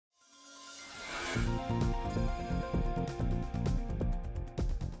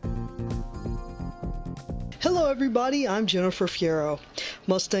Hello everybody, I'm Jennifer Fierro.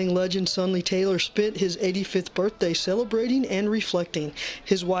 Mustang legend Sonny Taylor spent his 85th birthday celebrating and reflecting.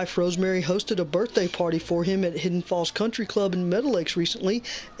 His wife Rosemary hosted a birthday party for him at Hidden Falls Country Club in Meadow Lakes recently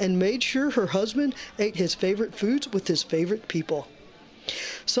and made sure her husband ate his favorite foods with his favorite people.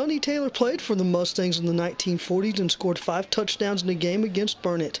 Sonny Taylor played for the Mustangs in the 1940s and scored 5 touchdowns in a game against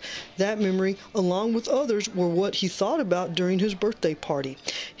Burnett. That memory, along with others, were what he thought about during his birthday party.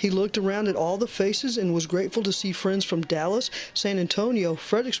 He looked around at all the faces and was grateful to see friends from Dallas, San Antonio,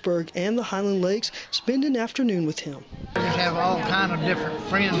 Fredericksburg, and the Highland Lakes spend an afternoon with him. I just have all kind of different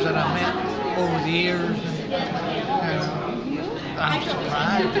friends that I met over the years, and I'm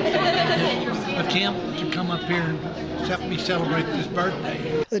surprised at this attempt to come up here and help me celebrate this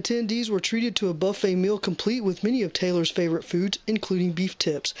birthday. Attendees were treated to a buffet meal complete with many of Taylor's favorite foods, including beef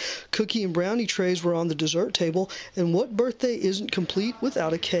tips. Cookie and brownie trays were on the dessert table, and what birthday isn't complete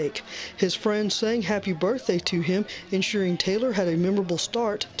without a cake? His friends sang happy birthday to him, ensuring Taylor had a memorable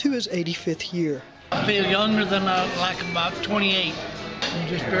start to his 85th year. I feel younger than like about 28. I'm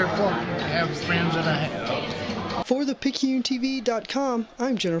just very fortunate to have the friends that I have. For ThePicayuneTV.com,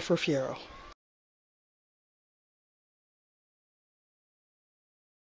 I'm Jennifer Fierro.